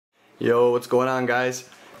Yo, what's going on, guys?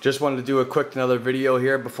 Just wanted to do a quick another video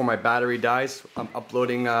here before my battery dies. I'm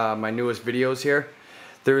uploading my newest videos here.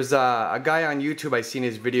 There's a guy on YouTube, I seen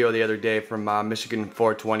his video the other day from Michigan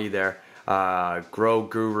 420 there. Grow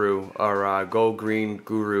Guru or Go Green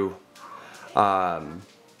Guru.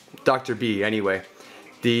 Dr. B, anyway.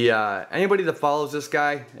 Anybody that follows this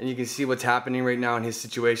guy and you can see what's happening right now in his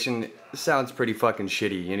situation, it sounds pretty fucking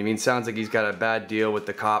shitty. You know what I mean? Sounds like he's got a bad deal with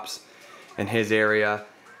the cops in his area.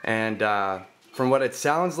 And from what it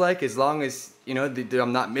sounds like, as long as, you know,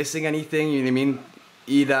 I'm not missing anything, you know what I mean?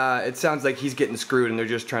 It sounds like he's getting screwed and they're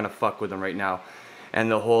just trying to fuck with him right now. And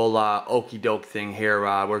the whole okey doke thing here,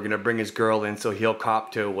 we're gonna bring his girl in so he'll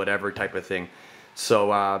cop to whatever type of thing.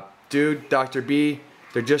 So, dude, Dr. B,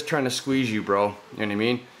 they're just trying to squeeze you, bro. You know what I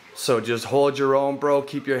mean? So just hold your own, bro.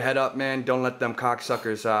 Keep your head up, man. Don't let them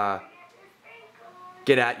cocksuckers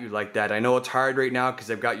get at you like that. I know it's hard right now because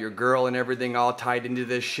I've got your girl and everything all tied into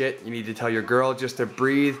this shit. You need to tell your girl just to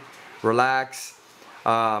breathe, relax.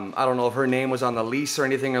 I don't know if her name was on the lease or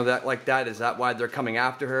anything like that. Is that why they're coming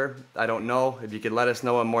after her? I don't know. If you could let us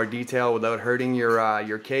know in more detail without hurting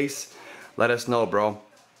your case, let us know, bro.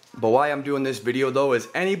 But why I'm doing this video though is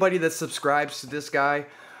anybody that subscribes to this guy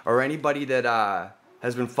or anybody that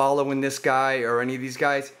has been following this guy or any of these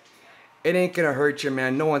guys, it ain't gonna hurt you,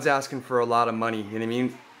 man. No one's asking for a lot of money, you know what I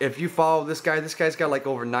mean? If you follow this guy's got like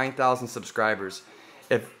over 9,000 subscribers.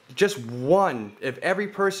 If every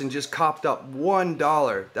person just copped up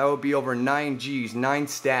 $1, that would be over 9 G's, 9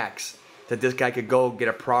 stacks that this guy could go get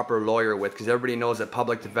a proper lawyer with, because everybody knows that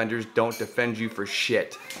public defenders don't defend you for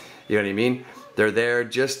shit. You know what I mean? They're there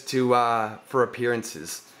just to for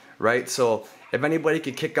appearances, right? So if anybody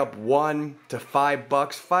could kick up $1 to $5,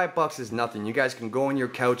 $5 is nothing. You guys can go in your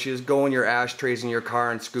couches, go in your ashtrays in your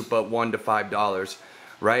car and scoop up $1 to $5,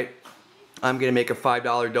 right? I'm gonna make a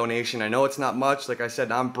 $5 donation. I know it's not much. Like I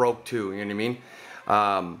said, I'm broke too. You know what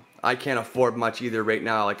I mean? I can't afford much either right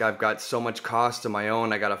now. Like I've got so much cost of my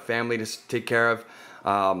own. I got a family to take care of,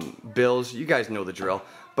 bills. You guys know the drill.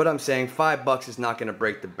 But I'm saying $5 is not gonna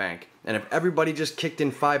break the bank. And if everybody just kicked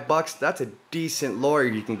in $5, that's a decent lawyer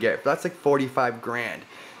you can get. That's like 45 grand.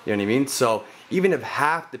 You know what I mean? So even if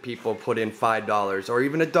half the people put in $5 or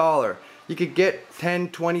even $1, you could get 10,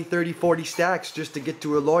 20, 30, 40 stacks just to get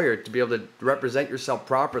to a lawyer to be able to represent yourself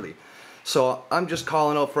properly. So I'm just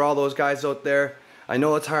calling out for all those guys out there. I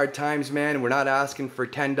know it's hard times, man. We're not asking for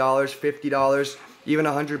 $10, $50, even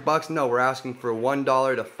 $100. No, we're asking for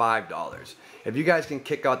 $1 to $5. If you guys can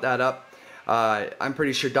kick out that up, I'm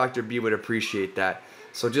pretty sure Dr. B would appreciate that.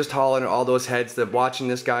 So just hollering at all those heads that watching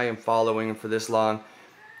this guy and following him for this long.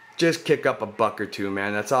 Just kick up $1 or $2,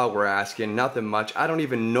 man. That's all we're asking. Nothing much. I don't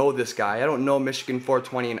even know this guy. I don't know Michigan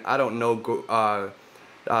 420, and I don't know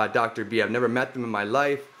Dr. B. I've never met them in my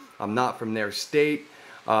life. I'm not from their state.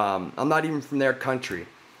 I'm not even from their country.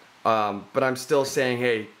 But I'm still saying,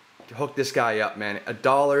 hey, hook this guy up, man. $1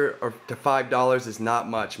 or to $5 is not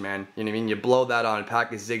much, man. You know what I mean? You blow that on a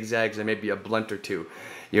pack of zigzags and maybe a blunt or two.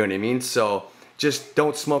 You know what I mean? So just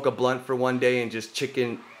don't smoke a blunt for one day and just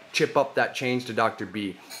chip up that change to Dr.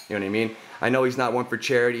 B. You know what I mean? I know he's not one for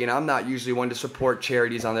charity, and I'm not usually one to support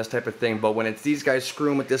charities on this type of thing, but when it's these guys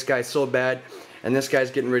screwing with this guy so bad, and this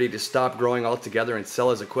guy's getting ready to stop growing altogether and sell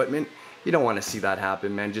his equipment, you don't want to see that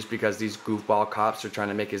happen, man, just because these goofball cops are trying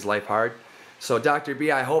to make his life hard. So Dr.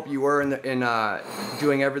 B, I hope you were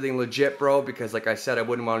doing everything legit, bro, because like I said, I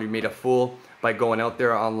wouldn't want to be made a fool by going out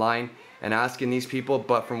there online and asking these people,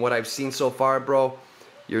 but from what I've seen so far, bro,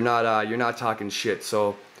 you're not talking shit.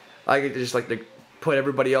 So I could just like to put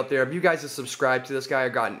everybody out there. If you guys have subscribed to this guy or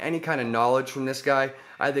gotten any kind of knowledge from this guy,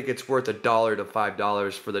 I think it's worth $1 to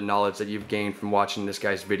 $5 for the knowledge that you've gained from watching this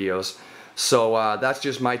guy's videos. So that's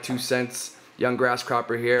just my 2 cents. Young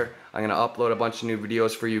Grasscroppa here. I'm going to upload a bunch of new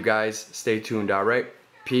videos for you guys. Stay tuned, alright?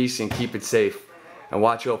 Peace and keep it safe. And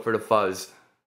watch out for the fuzz.